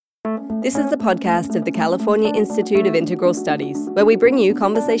This is the podcast of the California Institute of Integral Studies, where we bring you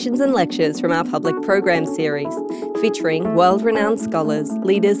conversations and lectures from our public program series, featuring world-renowned scholars,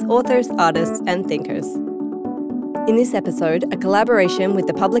 leaders, authors, artists, and thinkers. In this episode, a collaboration with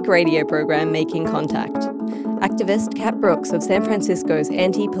the public radio program Making Contact. Activist Kat Brooks of San Francisco's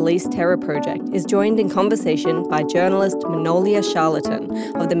Anti-Police Terror Project is joined in conversation by journalist Manolia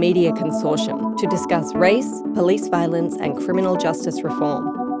Charlatan of the Media Consortium to discuss race, police violence, and criminal justice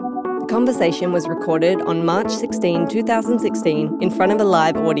reform. The conversation was recorded on March 16, 2016, in front of a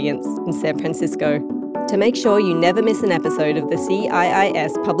live audience in San Francisco. To make sure you never miss an episode of the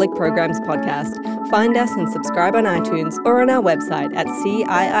CIIS Public Programs podcast, find us and subscribe on iTunes or on our website at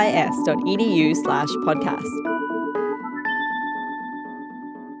ciis.edu/podcast.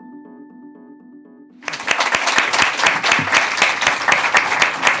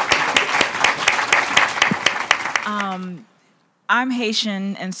 I'm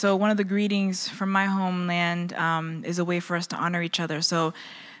Haitian, and so one of the greetings from my homeland is a way for us to honor each other. So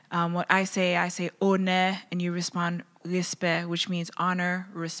what I say honneur, and you respond respect, which means honor,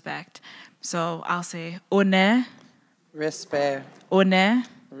 respect. So I'll say honneur. Respect. Honneur.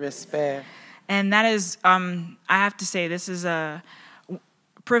 Respect. And that is, I have to say, this is a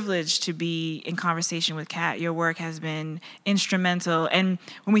privilege to be in conversation with Kat. Your work has been instrumental. And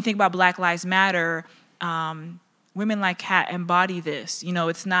when we think about Black Lives Matter, women like Kat embody this. You know,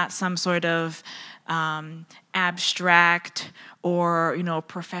 it's not some sort of abstract or,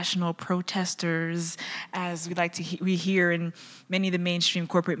 professional protesters, as we hear in many of the mainstream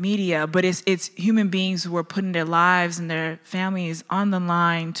corporate media, but it's human beings who are putting their lives and their families on the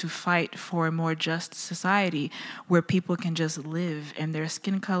line to fight for a more just society where people can just live and their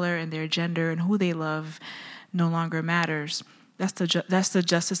skin color and their gender and who they love no longer matters. That's the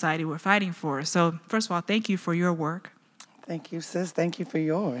just society we're fighting for. So first of all, thank you for your work. Thank you, sis. Thank you for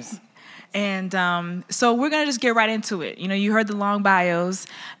yours. And so we're going to just get right into it. You heard the long bios.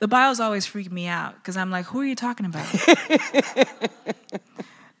 The bios always freak me out because I'm like, who are you talking about?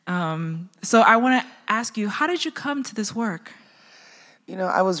 So I want to ask you, how did you come to this work?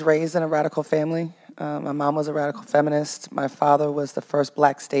 I was raised in a radical family. My mom was a radical feminist. My father was the first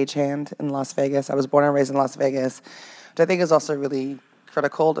Black stagehand in Las Vegas. I was born and raised in Las Vegas, which I think is also really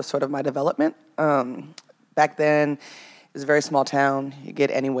critical to sort of my development. Back then, it was a very small town. You get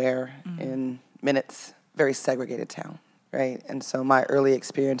anywhere in minutes. Very segregated town, right? And so my early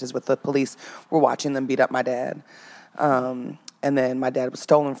experiences with the police were watching them beat up my dad. And then my dad was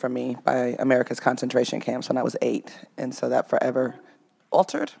stolen from me by America's concentration camps when I was 8. And so that forever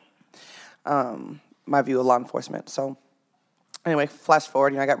altered my view of law enforcement. So anyway, flash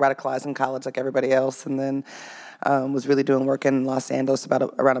forward, I got radicalized in college like everybody else, and then was really doing work in Los Angeles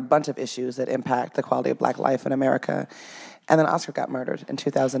around a bunch of issues that impact the quality of Black life in America. And then Oscar got murdered in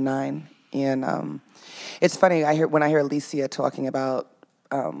 2009. And it's funny, when I hear Alicia talking about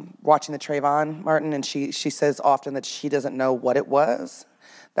watching the Trayvon Martin, and she says often that she doesn't know what it was.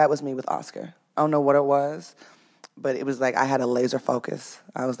 That was me with Oscar. I don't know what it was, but it was like I had a laser focus.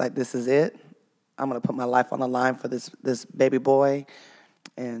 I was like, this is it. I'm going to put my life on the line for this baby boy.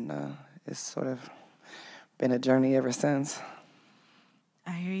 And it's sort of been a journey ever since.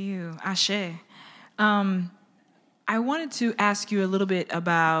 I hear you. Ashe. I wanted to ask you a little bit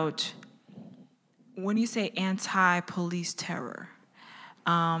about when you say anti-police terror.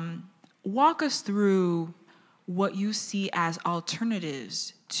 Walk us through what you see as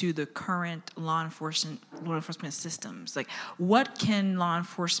alternatives to the current law enforcement systems. Like, what can law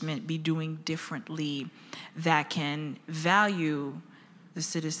enforcement be doing differently that can value the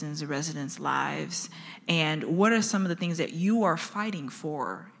citizens, the residents' lives, and what are some of the things that you are fighting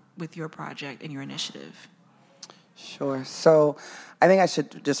for with your project and your initiative? Sure. So I think I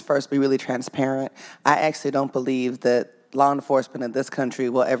should just first be really transparent. I actually don't believe that law enforcement in this country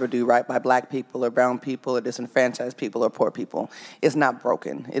will ever do right by Black people or brown people or disenfranchised people or poor people. It's not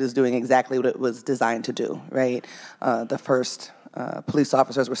broken. It is doing exactly what it was designed to do, right? The first police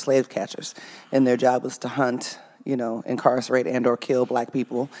officers were slave catchers, and their job was to hunt, incarcerate and or kill Black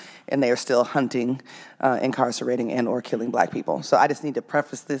people, and they are still hunting, incarcerating and or killing Black people. So I just need to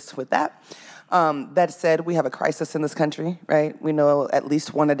preface this with that. That said, we have a crisis in this country, right? We know at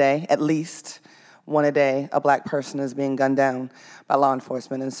least one a day, a Black person is being gunned down by law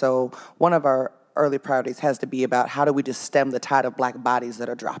enforcement. And so one of our early priorities has to be about how do we just stem the tide of Black bodies that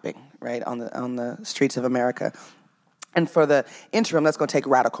are dropping, right, on the streets of America. And for the interim, that's going to take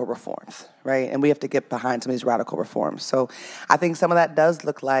radical reforms, right? And we have to get behind some of these radical reforms. So I think some of that does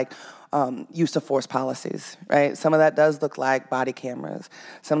look like use of force policies, right? Some of that does look like body cameras.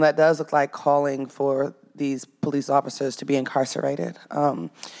 Some of that does look like calling for these police officers to be incarcerated.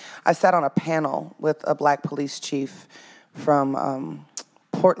 I sat on a panel with a black police chief from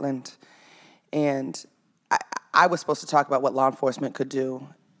Portland, and I was supposed to talk about what law enforcement could do.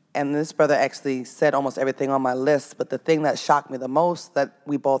 And this brother actually said almost everything on my list, but the thing that shocked me the most that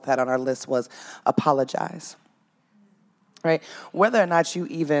we both had on our list was apologize, right? Whether or not you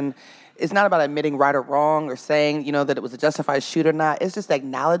even, it's not about admitting right or wrong or saying, that it was a justified shoot or not. It's just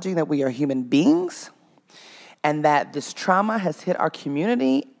acknowledging that we are human beings and that this trauma has hit our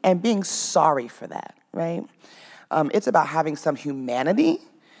community and being sorry for that, right? It's about having some humanity,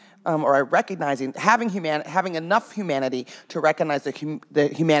 or recognizing, having enough humanity to recognize the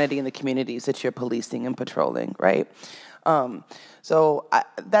humanity in the communities that you're policing and patrolling, right? So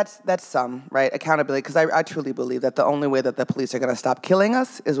that's some, right, accountability, because I truly believe that the only way that the police are going to stop killing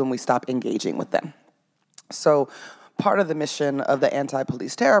us is when we stop engaging with them. So part of the mission of the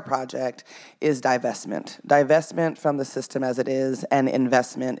Anti-Police Terror Project is divestment from the system as it is, and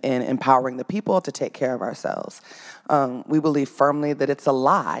investment in empowering the people to take care of ourselves. We believe firmly that it's a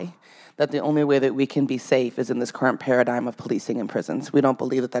lie that the only way that we can be safe is in this current paradigm of policing in prisons. We don't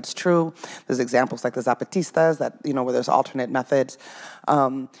believe that that's true. There's examples like the Zapatistas that, where there's alternate methods.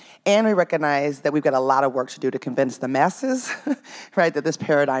 And we recognize that we've got a lot of work to do to convince the masses, right, that this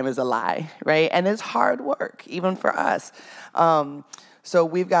paradigm is a lie, right? And it's hard work, even for us. So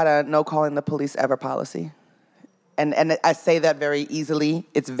we've got a no calling the police ever policy. And I say that very easily.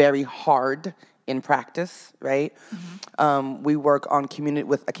 It's very hard in practice, right? Mm-hmm. We work on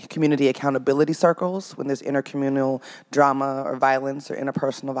community accountability circles when there's intercommunal drama or violence or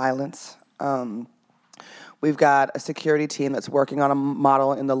interpersonal violence. We've got a security team that's working on a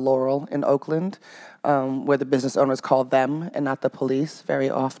model in the Laurel in Oakland, where the business owners call them and not the police very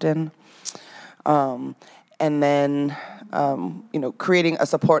often. And then, creating a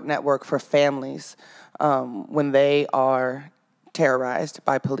support network for families when they are terrorized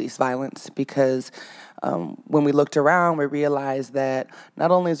by police violence, because when we looked around, we realized that not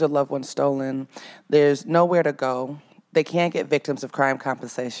only is their loved one stolen, there's nowhere to go. They can't get victims of crime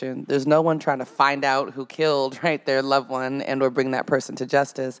compensation. There's no one trying to find out who killed, right, their loved one and or bring that person to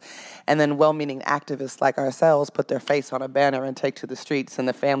justice. And then well-meaning activists like ourselves put their face on a banner and take to the streets, and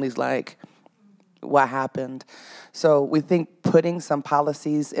the family's like, what happened? So we think putting some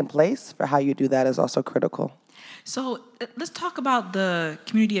policies in place for how you do that is also critical. So let's talk about the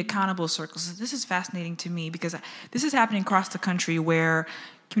community accountable circles. This is fascinating to me because this is happening across the country where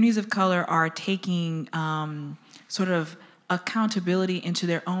communities of color are taking sort of accountability into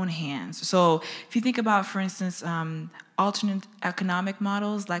their own hands. So if you think about, for instance, alternate economic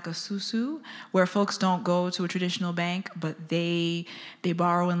models like a SUSU, where folks don't go to a traditional bank, but they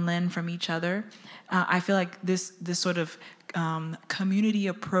borrow and lend from each other. I feel like this sort of community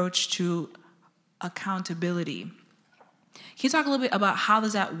approach to accountability. Can you talk a little bit about how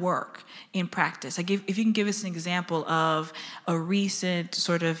does that work in practice? Like if you can give us an example of a recent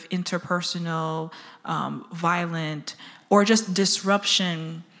sort of interpersonal, violent, or just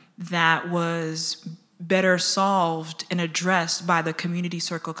disruption that was better solved and addressed by the community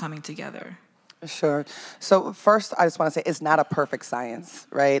circle coming together. Sure. So first, I just want to say it's not a perfect science,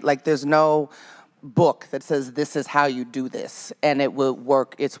 right? Like there's no book that says this is how you do this and it will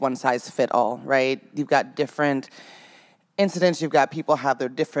work. It's one size fit all, right? You've got different incidents. You've got people have their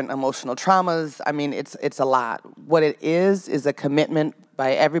different emotional traumas. I mean, it's a lot. What it is a commitment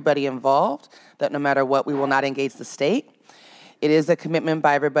by everybody involved that no matter what, we will not engage the state. It is a commitment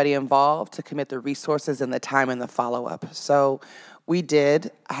by everybody involved to commit the resources and the time and the follow-up. So we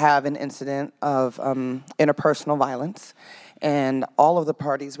did have an incident of interpersonal violence, and all of the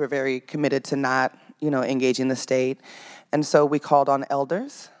parties were very committed to not, engaging the state. And so we called on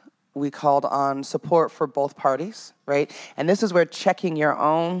elders. We called on support for both parties, right? And this is where checking your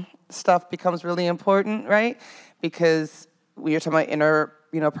own stuff becomes really important, right? Because when you're talking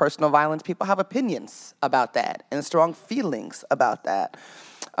about personal violence, people have opinions about that and strong feelings about that.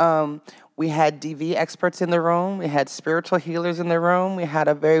 We had DV experts in the room. We had spiritual healers in the room. We had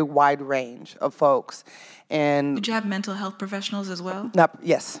a very wide range of folks. And did you have mental health professionals as well?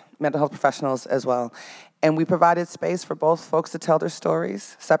 Yes, mental health professionals as well. And we provided space for both folks to tell their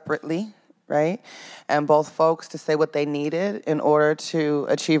stories separately, right? And both folks to say what they needed in order to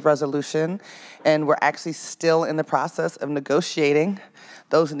achieve resolution. And we're actually still in the process of negotiating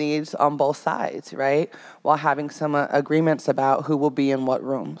those needs on both sides, right? While having some agreements about who will be in what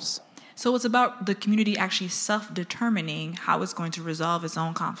rooms. So it's about the community actually self-determining how it's going to resolve its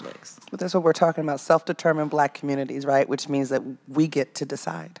own conflicts. But that's what we're talking about, self-determined Black communities, right? Which means that we get to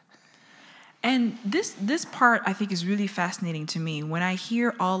decide. And this part, I think, is really fascinating to me. When I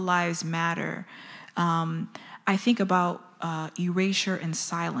hear All Lives Matter, I think about erasure and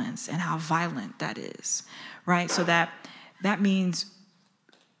silence and how violent that is, right? So that means,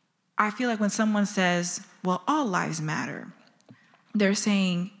 I feel like when someone says, well, all lives matter, they're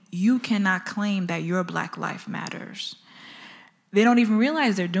saying you cannot claim that your Black life matters. They don't even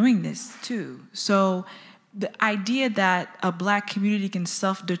realize they're doing this too. So the idea that a Black community can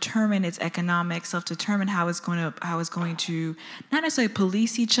self-determine its economics, self-determine how it's going to not necessarily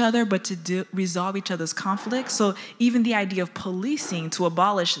police each other, but to resolve each other's conflicts. So even the idea of policing, to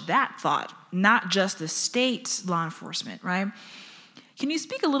abolish that thought, not just the state's law enforcement, right? Can you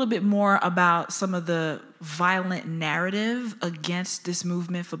speak a little bit more about some of the violent narrative against this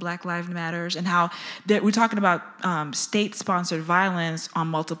movement for Black Lives Matters, and how that we're talking about state-sponsored violence on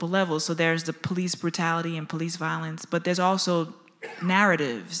multiple levels? So there's the police brutality and police violence, but there's also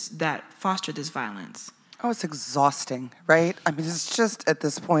narratives that foster this violence. Oh, it's exhausting, right? I mean, it's just at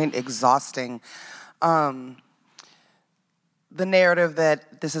this point exhausting. The narrative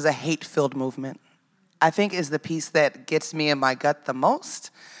that this is a hate-filled movement, I think, is the piece that gets me in my gut the most,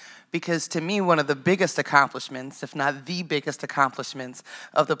 because to me, one of the biggest accomplishments, if not the biggest accomplishments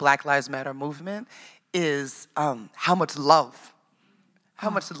of the Black Lives Matter movement is how much love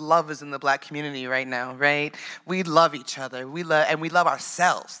is in the Black community right now, right? We love each other. We love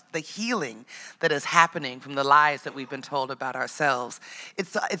ourselves. The healing that is happening from the lies that we've been told about ourselves.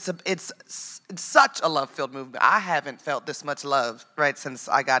 It's such a love-filled movement. I haven't felt this much love, right, since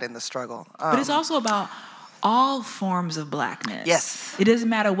I got in the struggle. But it's also about all forms of Blackness. Yes. It doesn't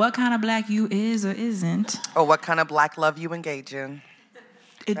matter what kind of Black you is or isn't. Or what kind of Black love you engage in.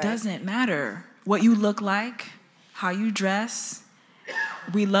 It doesn't matter what you look like, how you dress.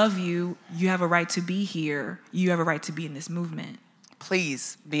 We love you. You have a right to be here. You have a right to be in this movement.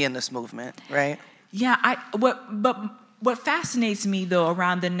 Please be in this movement, right? Yeah. What fascinates me though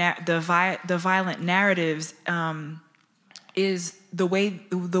around the violent narratives is the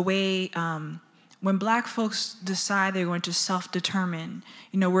way when Black folks decide they're going to self-determine.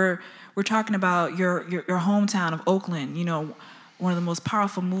 You know, we're talking about your hometown of Oakland. You know, one of the most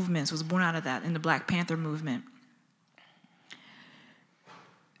powerful movements was born out of that in the Black Panther movement.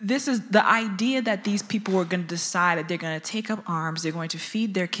 This is the idea that these people are going to decide that they're going to take up arms, they're going to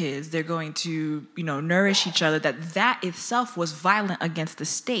feed their kids, they're going to, nourish each other, that itself was violent against the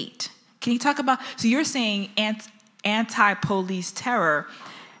state. Can you talk about, so you're saying anti-police terror,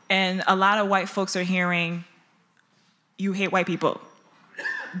 and a lot of white folks are hearing, you hate white people.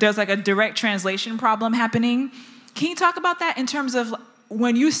 There's like a direct translation problem happening. Can you talk about that in terms of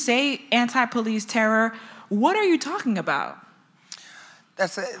when you say anti-police terror, what are you talking about?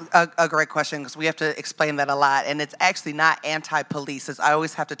 That's a great question, because we have to explain that a lot. And it's actually not anti-police. As I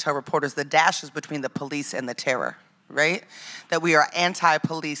always have to tell reporters, the dash is between the police and the terror, right? That we are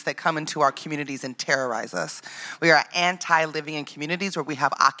anti-police that come into our communities and terrorize us. We are anti-living in communities where we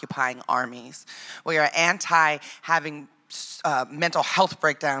have occupying armies. We are anti-having mental health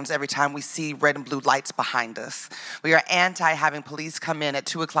breakdowns every time we see red and blue lights behind us. We are anti-having police come in at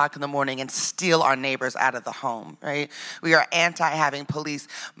 2 o'clock in the morning and steal our neighbors out of the home, right? We are anti-having police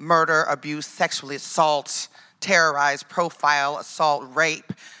murder, abuse, sexually assault, terrorize, profile, assault,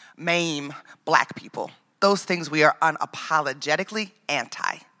 rape, maim Black people. Those things we are unapologetically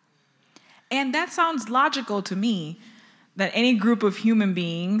anti. And that sounds logical to me, that any group of human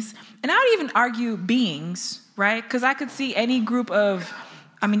beings, and I would even argue beings, right? Because I could see any group of,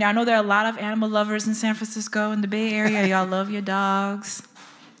 I know there are a lot of animal lovers in San Francisco, in the Bay Area. Y'all love your dogs.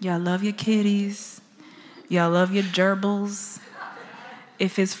 Y'all love your kitties. Y'all love your gerbils.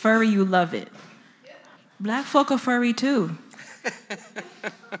 If it's furry, you love it. Black folk are furry too.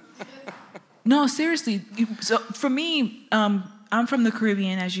 No, seriously. So for me, I'm from the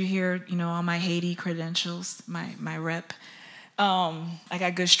Caribbean, as you hear, on my Haiti credentials, my rep. I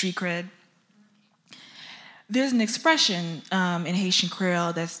got good street cred. There's an expression in Haitian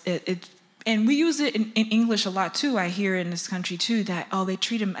Creole that's and we use it in English a lot too. I hear in this country too that they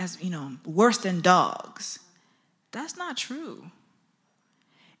treat them as worse than dogs. That's not true.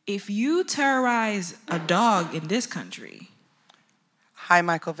 If you terrorize a dog in this country, hi,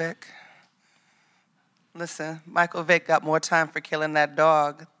 Michael Vick. Listen, Michael Vick got more time for killing that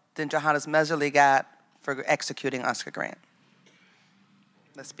dog than Johannes Meserly got for executing Oscar Grant.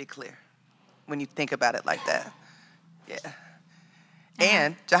 Let's be clear. When you think about it like that. Yeah.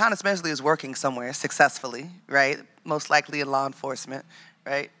 And Johannes Meserly is working somewhere successfully, right? Most likely in law enforcement,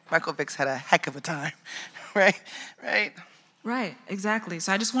 right? Michael Vick's had a heck of a time, right? Right, exactly.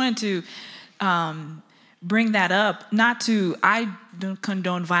 So I just wanted to bring that up. I don't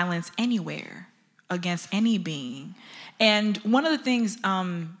condone violence anywhere against any being. And one of the things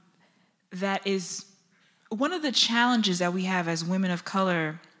that is one of the challenges that we have as women of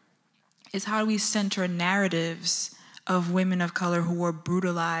color is how do we center narratives of women of color who were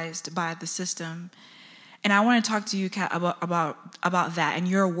brutalized by the system. And I want to talk to you, Kat, about that and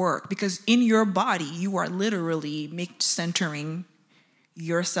your work, because in your body, you are literally centering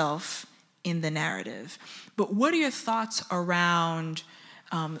yourself in the narrative. But what are your thoughts around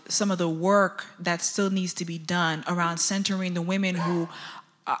some of the work that still needs to be done around centering the women who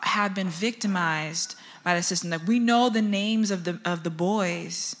have been victimized by the system? Like, we know the names of the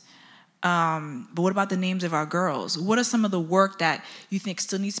boys, but what about the names of our girls? What are some of the work that you think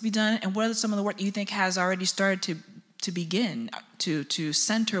still needs to be done, and what are some of the work that you think has already started to begin to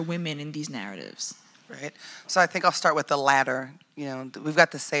center women in these narratives? Right. So I think I'll start with the latter. We've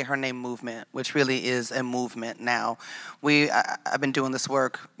got the Say Her Name movement, which really is a movement now. I've been doing this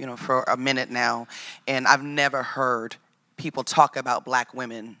work, for a minute now, and I've never heard people talk about Black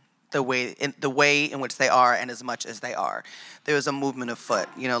women the way in which they are and as much as they are. There was a movement afoot.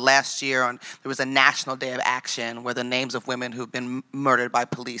 Last year there was a National Day of Action where the names of women who've been murdered by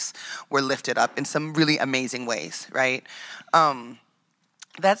police were lifted up in some really amazing ways, right?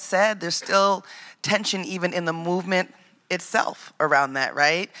 That said, there's still tension even in the movement itself around that,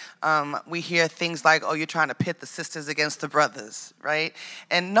 right? We hear things like, oh, you're trying to pit the sisters against the brothers, right?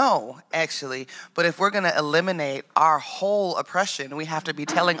 And no, actually, but if we're going to eliminate our whole oppression, we have to be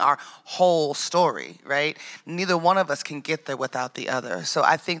telling our whole story, right? Neither one of us can get there without the other. So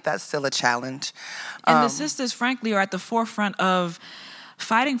I think that's still a challenge. And the sisters, frankly, are at the forefront of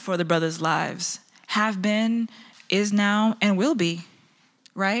fighting for the brothers' lives. Have been, is now, and will be.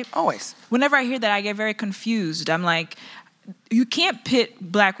 Right? Always. Whenever I hear that, I get very confused. I'm like, you can't pit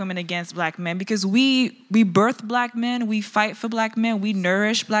Black women against Black men, because we birth Black men, we fight for Black men, we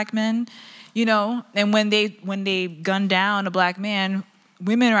nourish Black men, and when they gun down a Black man,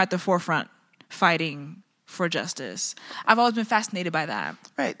 women are at the forefront fighting for justice. I've always been fascinated by that.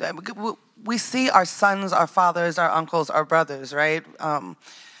 Right. We see our sons, our fathers, our uncles, our brothers, right?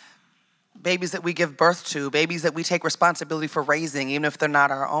 Babies that we give birth to, babies that we take responsibility for raising, even if they're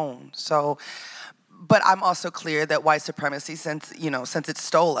not our own. So, but I'm also clear that white supremacy, since it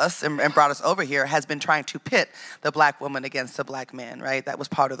stole us and brought us over here, has been trying to pit the Black woman against the Black man, right? That was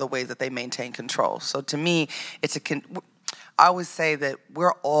part of the ways that they maintain control. So to me, I always say that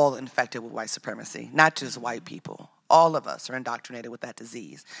we're all infected with white supremacy, not just white people. All of us are indoctrinated with that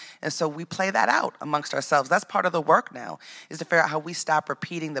disease. And so we play that out amongst ourselves. That's part of the work now, is to figure out how we stop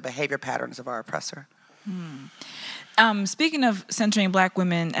repeating the behavior patterns of our oppressor. Speaking of centering Black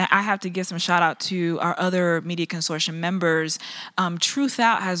women, I have to give some shout out to our other media consortium members. Truth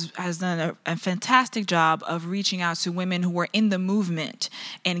Out has done a fantastic job of reaching out to women who are in the movement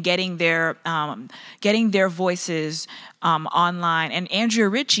and getting their voices online. And Andrea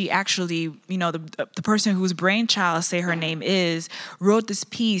Ritchie, actually, the person whose brainchild Say Her Name is, wrote this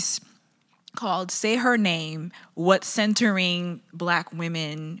piece called Say Her Name, What Centering Black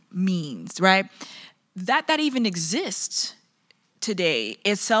Women Means, right? That even exists today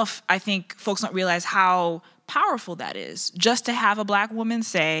itself, I think folks don't realize how powerful that is. Just to have a Black woman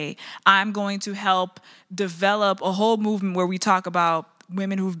say, I'm going to help develop a whole movement where we talk about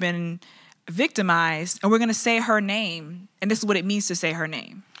women who've been victimized, and we're going to say her name, and this is what it means to say her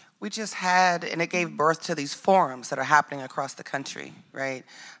name. We just had, and it gave birth to these forums that are happening across the country, right?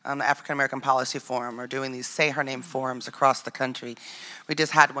 The African American Policy Forum are doing these Say Her Name forums across the country. We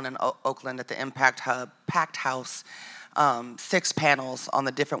just had one in Oakland at the Impact Hub, packed house, 6 panels on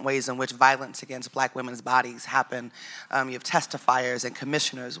the different ways in which violence against Black women's bodies happen. You have testifiers and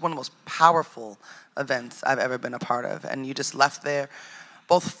commissioners, one of the most powerful events I've ever been a part of. And you just left there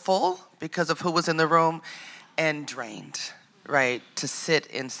both full because of who was in the room and drained. Right, to sit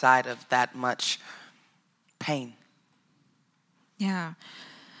inside of that much pain. Yeah.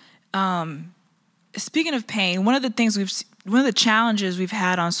 Speaking of pain, one of the challenges we've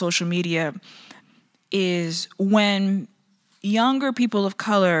had on social media is when younger people of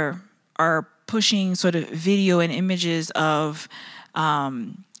color are pushing sort of video and images of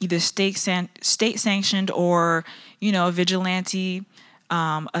either state-sanctioned or, a vigilante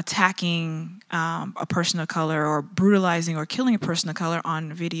attacking a person of color or brutalizing or killing a person of color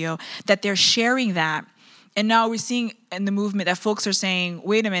on video, that they're sharing that. And now we're seeing in the movement that folks are saying,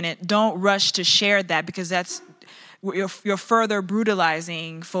 wait a minute, don't rush to share that because you're further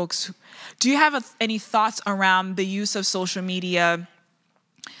brutalizing folks. Do you have any thoughts around the use of social media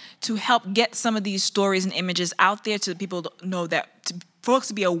to help get some of these stories and images out there to people to know that, to folks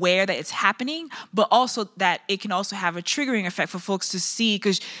to be aware that it's happening, but also that it can also have a triggering effect for folks to see,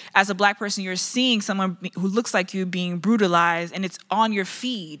 because as a Black person, you're seeing someone who looks like you being brutalized and it's on your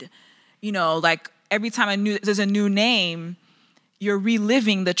feed, like every time there's a new name, you're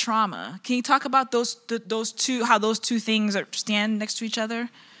reliving the trauma. Can you talk about those two, how those two things stand next to each other?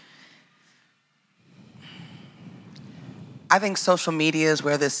 I think social media is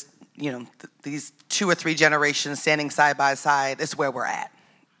where these 2 or 3 generations standing side by side is where we're at,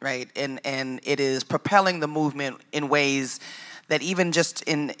 right? And it is propelling the movement in ways that even just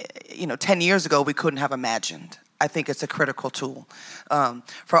in 10 years ago we couldn't have imagined. I think it's a critical tool.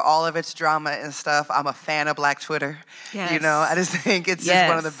 For all of its drama and stuff, I'm a fan of Black Twitter. Yes. I just think it's just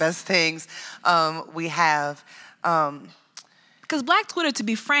one of the best things we have. Because Black Twitter, to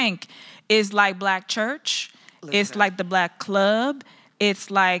be frank, is like Black church. It's like the Black club.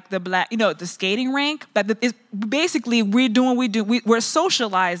 It's like the Black, the skating rink. It's basically, we're doing what we do. We're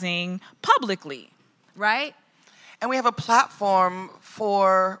socializing publicly, right? And we have a platform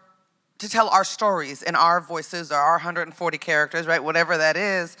to tell our stories in our voices or our 140 characters, right? Whatever that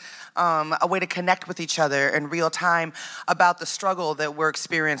is, a way to connect with each other in real time about the struggle that we're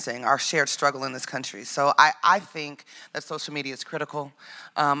experiencing, our shared struggle in this country. So I think that social media is critical.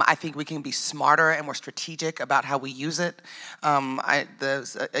 I think we can be smarter and more strategic about how we use it.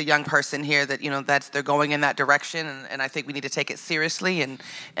 There's a young person here that they're going in that direction, and I think we need to take it seriously and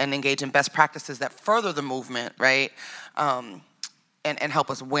engage in best practices that further the movement, right? And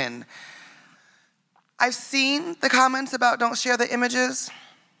help us win. I've seen the comments about don't share the images.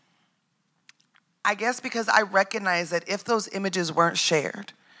 I guess because I recognize that if those images weren't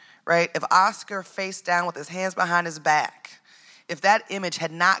shared, right? If Oscar face down with his hands behind his back, if that image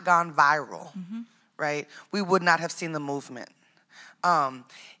had not gone viral, right, we would not have seen the movement.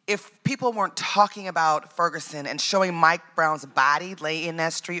 If people weren't talking about Ferguson and showing Mike Brown's body lay in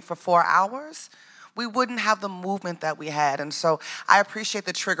that street for 4 hours, we wouldn't have the movement that we had. And so I appreciate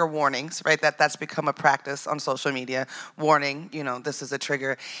the trigger warnings, right? That's become a practice on social media. Warning, this is a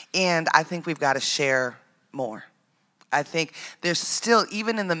trigger. And I think we've got to share more. I think there's still,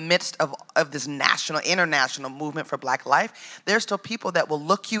 even in the midst of this national, international movement for Black life, there's still people that will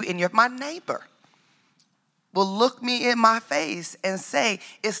look you in my neighbor will look me in my face and say,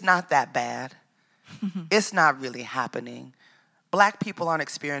 it's not that bad. It's not really happening. Black people aren't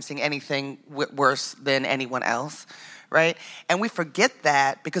experiencing anything worse than anyone else, right? And we forget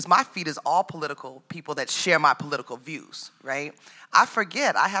that because my feed is all political people that share my political views, right? I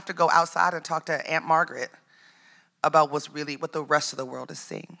forget I have to go outside and talk to Aunt Margaret about what the rest of the world is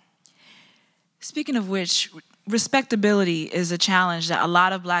seeing. Speaking of which, respectability is a challenge that a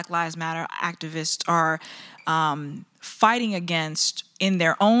lot of Black Lives Matter activists are fighting against in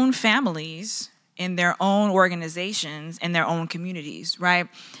their own families, in their own organizations, in their own communities, right?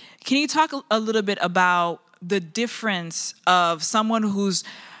 Can you talk a little bit about the difference of someone who's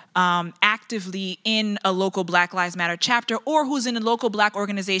actively in a local Black Lives Matter chapter or who's in a local Black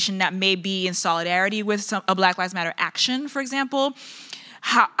organization that may be in solidarity with a Black Lives Matter action, for example,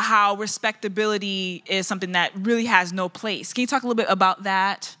 how respectability is something that really has no place. Can you talk a little bit about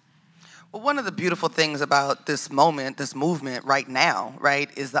that? Well, one of the beautiful things about this moment, this movement right now, right,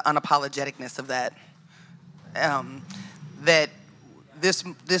 is the unapologeticness of that. That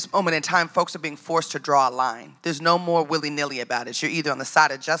this moment in time, folks are being forced to draw a line. There's no more willy-nilly about it. You're either on the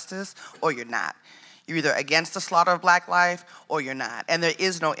side of justice or you're not. You're either against the slaughter of Black life or you're not. And there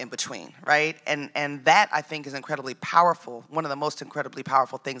is no in-between, right? And that, I think, is incredibly powerful, one of the most incredibly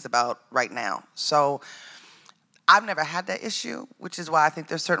powerful things about right now. So I've never had that issue, which is why I think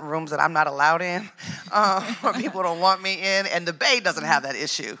there's certain rooms that I'm not allowed in, or people don't want me in, and the Bay doesn't have that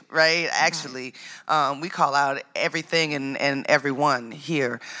issue, right? Actually, we call out everything and everyone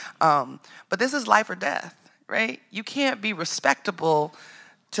here. But this is life or death, right? You can't be respectable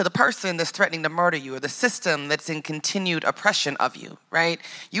to the person that's threatening to murder you or the system that's in continued oppression of you, right?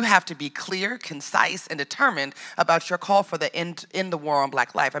 You have to be clear, concise, and determined about your call for the end the war on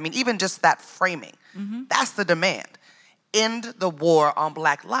Black life. I mean, even just that framing, that's the demand. End the war on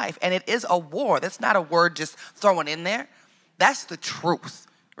Black life. And it is a war. That's not a word just thrown in there. That's the truth,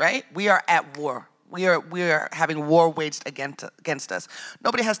 right? We are at war. We are having war waged against us.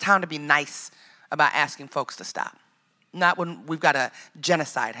 Nobody has time to be nice about asking folks to stop. Not when we've got a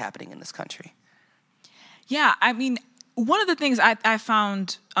genocide happening in this country. Yeah, I mean, one of the things I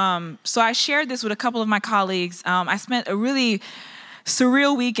found, so I shared this with a couple of my colleagues. I spent a really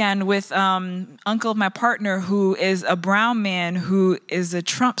surreal weekend with uncle of my partner who is a brown man who is a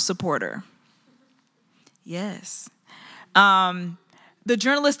Trump supporter. Yes. The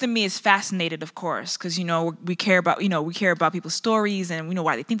journalist in me is fascinated, of course, because we care about people's stories and we know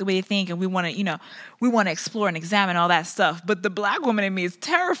why they think the way they think, and we want to explore and examine all that stuff. But the Black woman in me is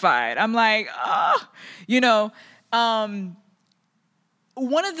terrified. I'm like,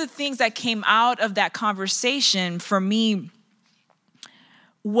 one of the things that came out of that conversation for me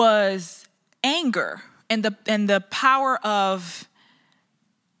was anger and the power of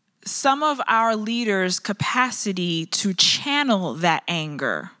some of our leaders' capacity to channel that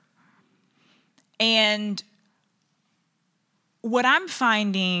anger. And what I'm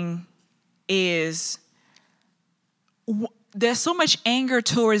finding is there's so much anger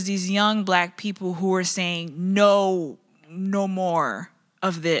towards these young Black people who are saying, no more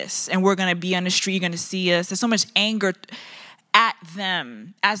of this. And we're going to be on the street, you're going to see us. There's so much anger at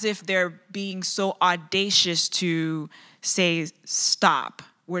them as if they're being so audacious to say, stop.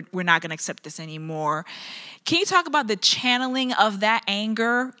 We're not going to accept this anymore. Can you talk about the channeling of that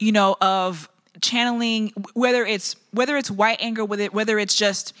anger, of channeling, whether it's white anger, whether it's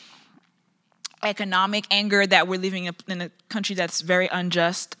just economic anger that we're living in a country that's very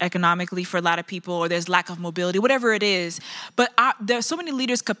unjust economically for a lot of people, or there's lack of mobility, whatever it is. But there's so many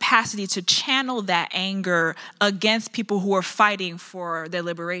leaders' capacity to channel that anger against people who are fighting for their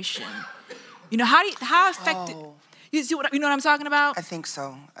liberation. How effective? You see what I'm talking about? I think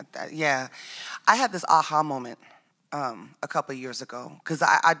so. Yeah, I had this aha moment a couple of years ago, because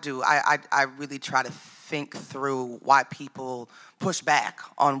I really try to think through why people push back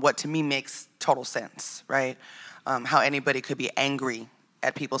on what to me makes total sense, right? How anybody could be angry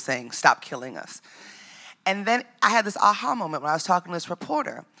at people saying, stop killing us. And then I had this aha moment when I was talking to this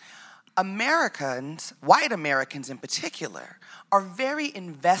reporter. Americans, white Americans in particular, are very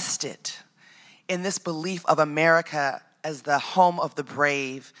invested in this belief of America as the home of the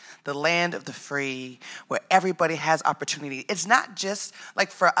brave, the land of the free, where everybody has opportunity. It's not just, like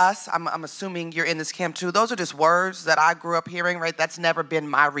for us, I'm assuming you're in this camp too, those are just words that I grew up hearing, right? That's never been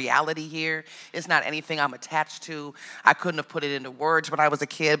my reality here. It's not anything I'm attached to. I couldn't have put it into words when I was a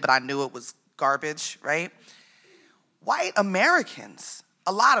kid, but I knew it was garbage, right? White Americans,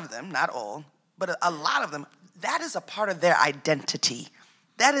 a lot of them, not all, but a lot of them, that is a part of their identity.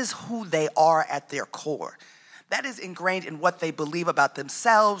 That is who they are at their core. That is ingrained in what they believe about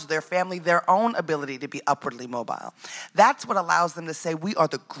themselves, their family, their own ability to be upwardly mobile. That's what allows them to say, we are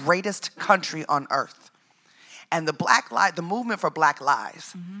the greatest country on earth. And the movement for Black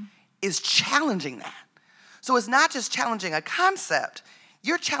Lives is challenging that. So it's not just challenging a concept,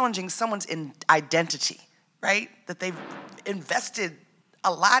 you're challenging someone's identity, right? That they've invested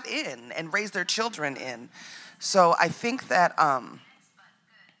a lot in and raised their children in. So I think that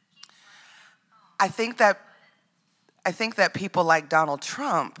people like Donald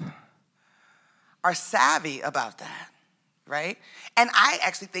Trump are savvy about that, right? And I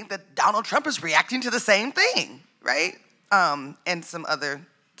actually think that Donald Trump is reacting to the same thing, right? And some other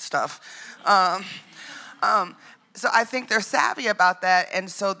stuff. So I think they're savvy about that,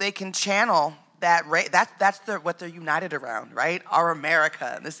 and so they can channel that. That's what they're united around, right? Our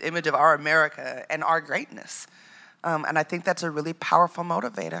America, this image of our America and our greatness. And I think that's a really powerful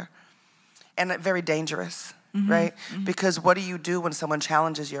motivator and very dangerous. Right? Because what do you do when someone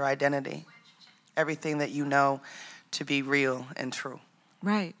challenges your identity? Everything that you know to be real and true.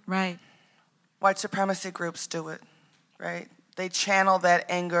 Right. White supremacy groups do it, right? They channel that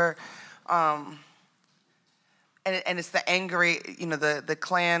anger, and it's the angry, the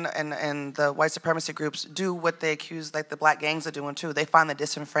Klan and the white supremacy groups do what they accuse, like the Black gangs are doing too. They find the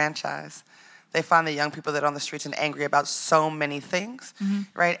disenfranchised. They find the young people that are on the streets and angry about so many things,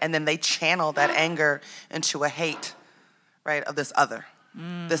 right? And then they channel that anger into a hate, right, of this other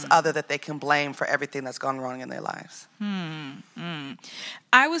that they can blame for everything that's gone wrong in their lives.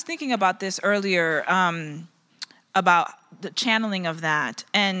 I was thinking about this earlier, about the channeling of that.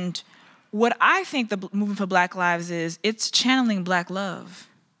 And what I think the movement for Black Lives is, it's channeling Black love.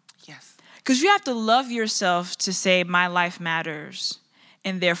 Yes. Because you have to love yourself to say, my life matters,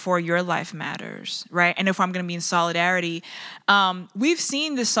 and therefore your life matters, right? And if I'm going to be in solidarity, we've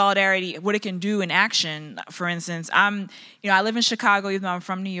seen this solidarity, what it can do in action. For instance, I live in Chicago, even though I'm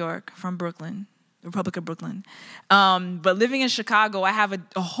from New York, from Brooklyn, the Republic of Brooklyn. But living in Chicago, I have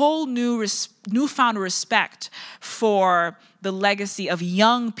a whole newfound respect for the legacy of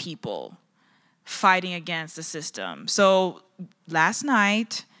young people fighting against the system. So last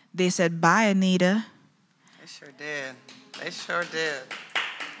night, they said, bye, Anita. They sure did.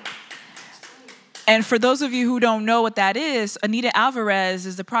 And for those of you who don't know what that is, Anita Alvarez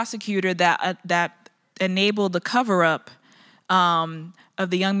is the prosecutor that enabled the cover-up of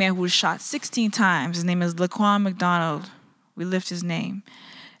the young man who was shot 16 times. His name is Laquan McDonald. We lift his name.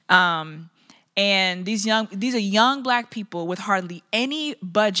 And these are young Black people with hardly any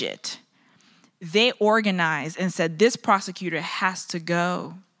budget. They organized and said, this prosecutor has to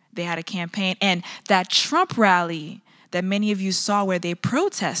go. They had a campaign. And that Trump rally that many of you saw where they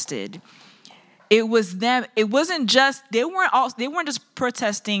protested, it was them. It wasn't just they weren't just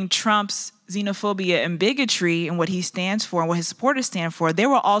protesting Trump's xenophobia and bigotry and what he stands for and what his supporters stand for. They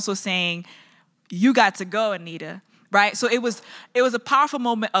were also saying, "You got to go, Anita." Right? So it was a powerful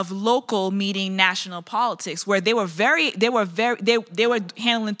moment of local meeting national politics where they were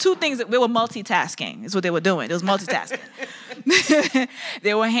handling two things. They were multitasking is what they were doing. It was multitasking.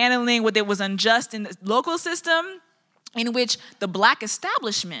 They were handling what was unjust in the local system, in which the black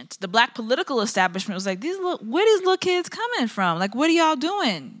establishment, the black political establishment was like, where these little kids coming from? Like, what are y'all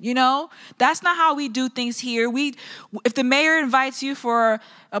doing? You know, that's not how we do things here. If the mayor invites you for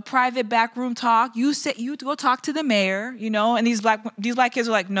a private backroom talk, you go talk to the mayor, you know, and these black kids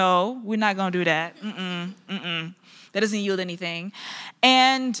are like, no, we're not going to do that. That doesn't yield anything.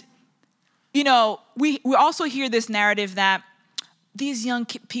 And, you know, we also hear this narrative that these young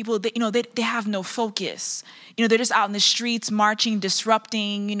people, they have no focus. You know, they're just out in the streets marching,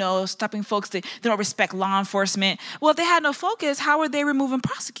 disrupting, you know, stopping folks. They don't respect law enforcement. Well, if they had no focus, how are they removing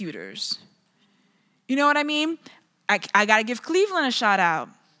prosecutors? You know what I mean? I got to give Cleveland a shout out.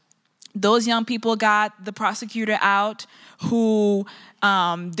 Those young people got the prosecutor out who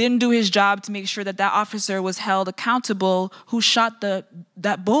didn't do his job to make sure that officer was held accountable who shot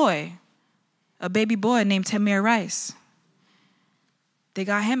that boy, a baby boy named Tamir Rice. They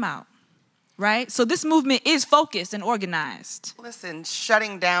got him out, right? So this movement is focused and organized. Listen,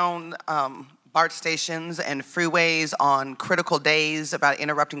 shutting down BART stations and freeways on critical days about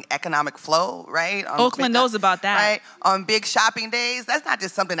interrupting economic flow, right? Oakland knows about that. Right? On big shopping days, that's not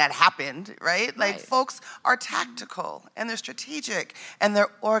just something that happened, right? Like, folks are tactical, and they're strategic, and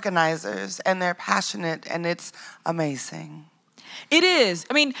they're organizers, and they're passionate, and it's amazing. It is.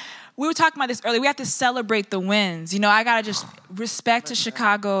 I mean, we were talking about this earlier. We have to celebrate the wins. You know, I got to just respect to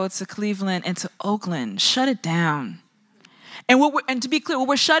Chicago, to Cleveland, and to Oakland. Shut it down. And to be clear, what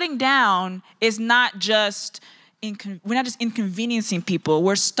we're shutting down is not just we're not just inconveniencing people.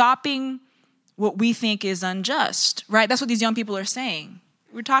 We're stopping what we think is unjust, right? That's what these young people are saying.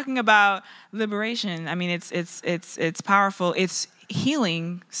 We're talking about liberation. I mean, it's powerful. It's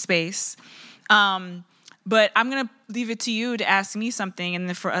healing space. But I'm going to leave it to you to ask me something, and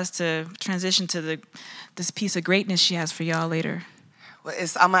then for us to transition to this piece of greatness she has for y'all later. Well,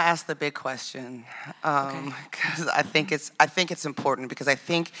 I'm gonna ask the big question because I think it's important, because I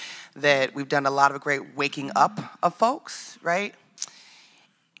think that we've done a lot of great waking up of folks, right?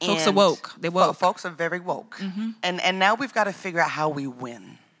 Folks are woke. They woke. Folks are very woke, and now we've got to figure out how we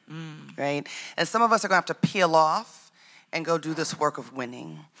win, right? And some of us are gonna have to peel off and go do this work of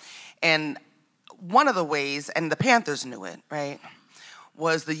winning, and one of the ways, and the Panthers knew it, right,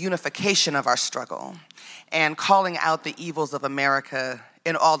 was the unification of our struggle and calling out the evils of America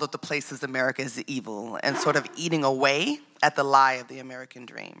in all of the places America is evil, and sort of eating away at the lie of the American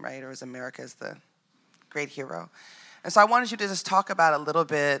dream, right, or as America as the great hero. And so I wanted you to just talk about a little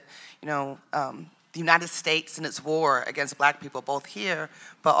bit, you know, the United States and its war against black people, both here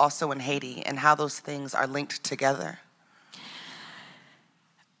but also in Haiti, and how those things are linked together.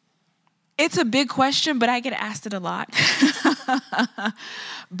 It's a big question, but I get asked it a lot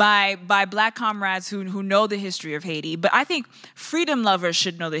by black comrades who know the history of Haiti. But I think freedom lovers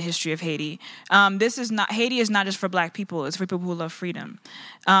should know the history of Haiti. Haiti is not just for black people; it's for people who love freedom.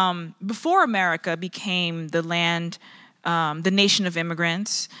 Before America became the land, the nation of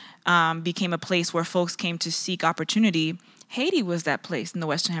immigrants, became a place where folks came to seek opportunity, Haiti was that place in the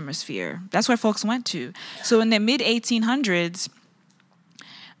Western Hemisphere. That's where folks went to. So in the mid-1800s,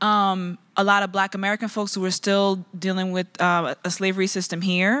 a lot of black American folks who were still dealing with a slavery system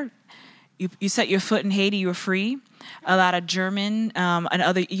here, you set your foot in Haiti, you were free. A lot of German and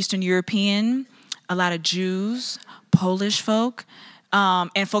other Eastern European, a lot of Jews, Polish folk,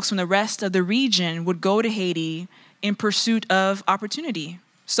 and folks from the rest of the region would go to Haiti in pursuit of opportunity.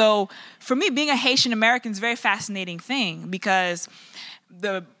 So for me, being a Haitian American is a very fascinating thing, because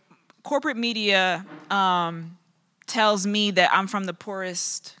the corporate media tells me that I'm from the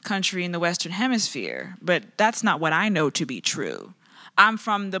poorest country in the Western Hemisphere, but that's not what I know to be true. I'm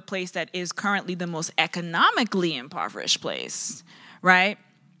from the place that is currently the most economically impoverished place, right?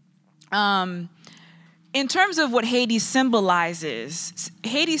 In terms of what Haiti symbolizes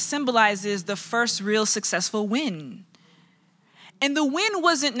the first real successful win. And the win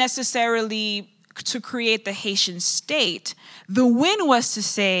wasn't necessarily to create the Haitian state. The win was to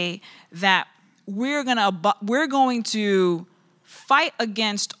say that we're going to fight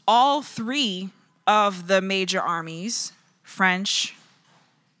against all three of the major armies. French.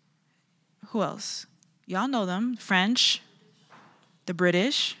 Who else? Y'all know them. French. The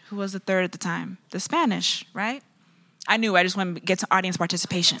British. Who was the third at the time? The Spanish, right? I knew. I just wanted to get some audience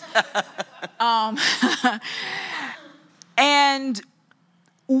participation. And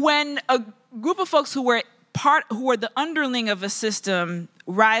when a group of folks who were the underling of a system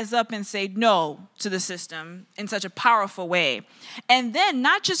rise up and say no to the system in such a powerful way, and then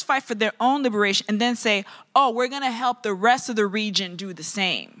not just fight for their own liberation and then say, oh, we're going to help the rest of the region do the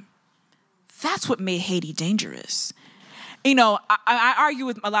same. That's what made Haiti dangerous. You know, I argue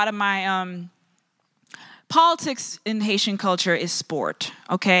with a lot of my politics in Haitian culture is sport,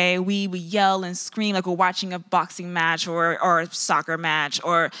 okay? We yell and scream like we're watching a boxing match or a soccer match,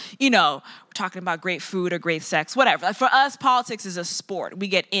 or, you know, we're talking about great food or great sex, whatever. Like for us, politics is a sport. We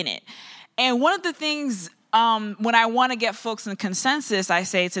get in it. And one of the things when I want to get folks in consensus, I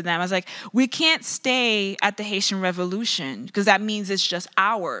say to them, I was like, we can't stay at the Haitian Revolution because that means it's just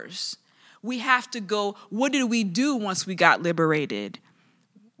ours. We have to go, what did we do once we got liberated?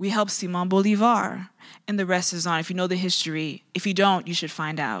 We helped Simon Bolivar, and the rest is on. If you know the history, if you don't, you should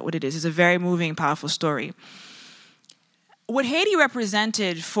find out what it is. It's a very moving, powerful story. What Haiti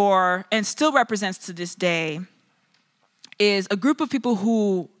represented for, and still represents to this day, is a group of people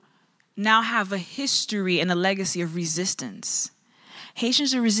who now have a history and a legacy of resistance.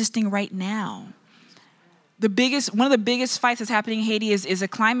 Haitians are resisting right now. One of the biggest fights that's happening in Haiti is a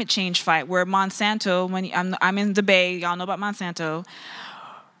climate change fight where Monsanto, when I'm in the Bay, y'all know about Monsanto,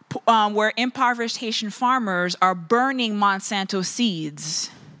 where impoverished Haitian farmers are burning Monsanto seeds.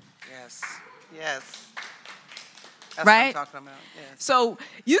 Yes. That's right? what I'm talking about. Yes. So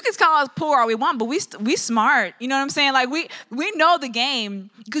you can call us poor all we want, but we smart. You know what I'm saying? Like we know the game,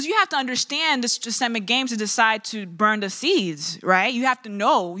 because you have to understand this systemic game to decide to burn the seeds, right? You have to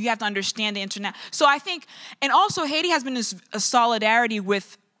know. You have to understand the internet. So I think, and also Haiti has been a solidarity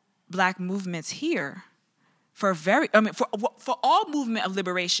with Black movements here. For all movement of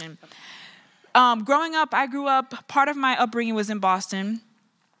liberation. Growing up, part of my upbringing was in Boston.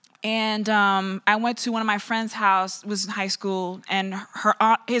 And I went to one of my friend's house, was in high school, and her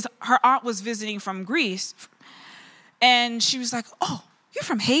aunt was visiting from Greece. And she was like, oh, you're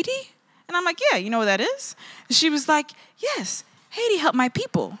from Haiti? And I'm like, yeah, you know what that is? And she was like, yes, Haiti helped my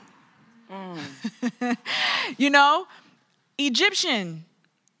people. You know, Egyptian.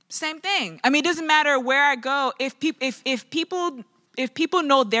 Same thing. I mean, it doesn't matter where I go. If people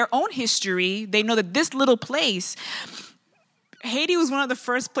know their own history, they know that this little place, Haiti was one of the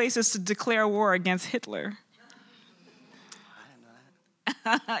first places to declare war against Hitler. I didn't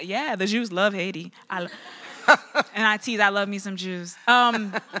know that. Yeah, the Jews love Haiti. And I tease, I love me some Jews. I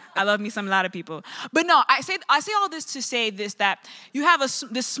love me a lot of people. But no, I say all this to say this, that you have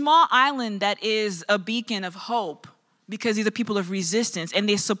this small island that is a beacon of hope, because these are people of resistance, and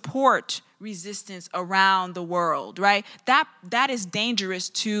they support resistance around the world, right? That is dangerous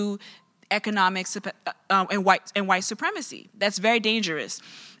to economics and white supremacy. That's very dangerous.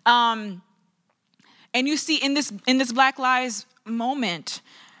 And you see in this Black Lives moment,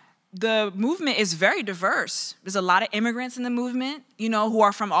 the movement is very diverse. There's a lot of immigrants in the movement, you know, who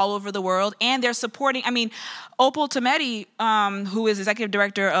are from all over the world, and they're supporting. I mean, Opal Tometi, who is executive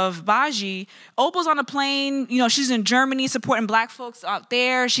director of Baji, Opal's on a plane. You know, she's in Germany supporting Black folks out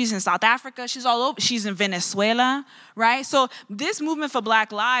there. She's in South Africa. She's all over. She's in Venezuela, right? So this movement for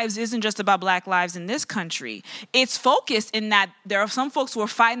Black lives isn't just about Black lives in this country. It's focused in that there are some folks who are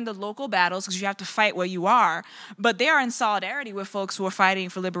fighting the local battles, because you have to fight where you are, but they are in solidarity with folks who are fighting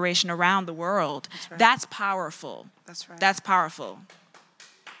for liberation around the world. That's right. That's powerful. That's right. That's powerful.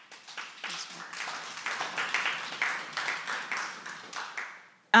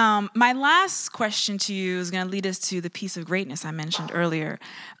 My last question to you is going to lead us to the piece of greatness I mentioned earlier.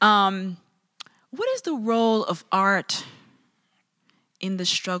 What is the role of art in the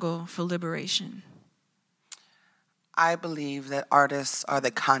struggle for liberation? I believe that artists are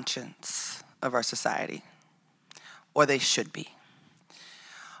the conscience of our society, or they should be.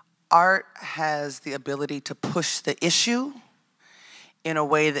 Art has the ability to push the issue in a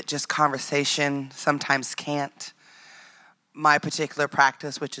way that just conversation sometimes can't. My particular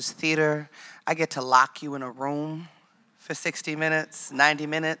practice, which is theater, I get to lock you in a room for 60 minutes, 90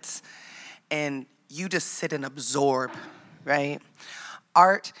 minutes, and you just sit and absorb, right?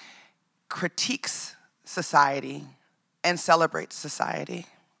 Art critiques society and celebrates society.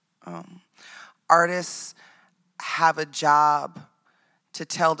 Artists have a job to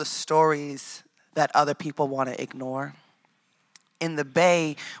tell the stories that other people want to ignore. In the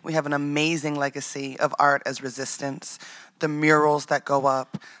Bay, we have an amazing legacy of art as resistance. The murals that go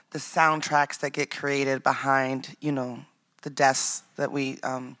up, the soundtracks that get created behind, you know, the deaths that we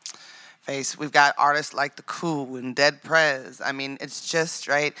face. We've got artists like The Coup and Dead Prez. I mean, it's just,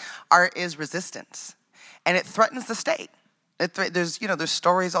 right? Art is resistance. and it threatens the state. There's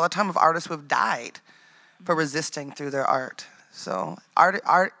stories all the time of artists who have died for resisting through their art. So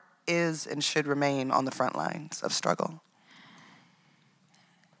art is and should remain on the front lines of struggle.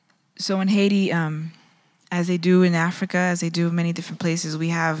 So in Haiti, as they do in Africa, as they do in many different places, we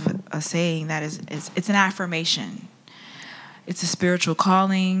have a saying that it's an affirmation. It's a spiritual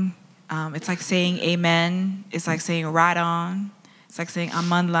calling. It's like saying amen. It's like saying right on. It's like saying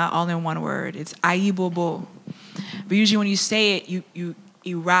amanla, all in one word. It's ayi bobo. But usually when you say it,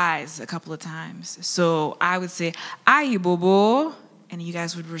 you rise a couple of times. So I would say ayi bobo, and you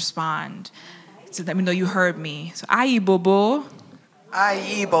guys would respond. So let me know you heard me. So ayi bobo.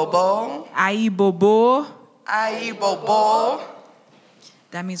 Ayi bobo. Ayi bobo. Ayi bobo.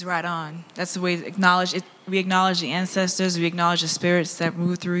 That means right on. That's the way to acknowledge it. We acknowledge the ancestors. We acknowledge the spirits that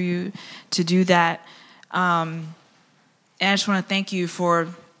move through you to do that. And I just want to thank you for.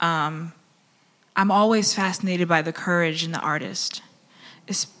 I'm always fascinated by the courage in the artist,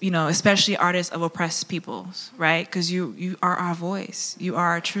 especially artists of oppressed peoples, right? Because you are our voice. You are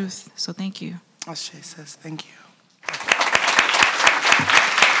our truth. So thank you. Ashe says thank you.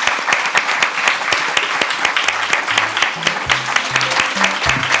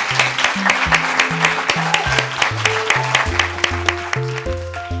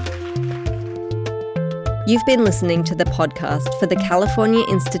 You've been listening to the podcast for the California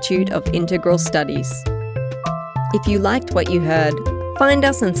Institute of Integral Studies. If you liked what you heard, find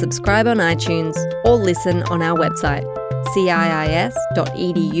us and subscribe on iTunes or listen on our website,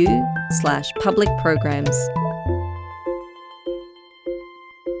 ciis.edu/public programs.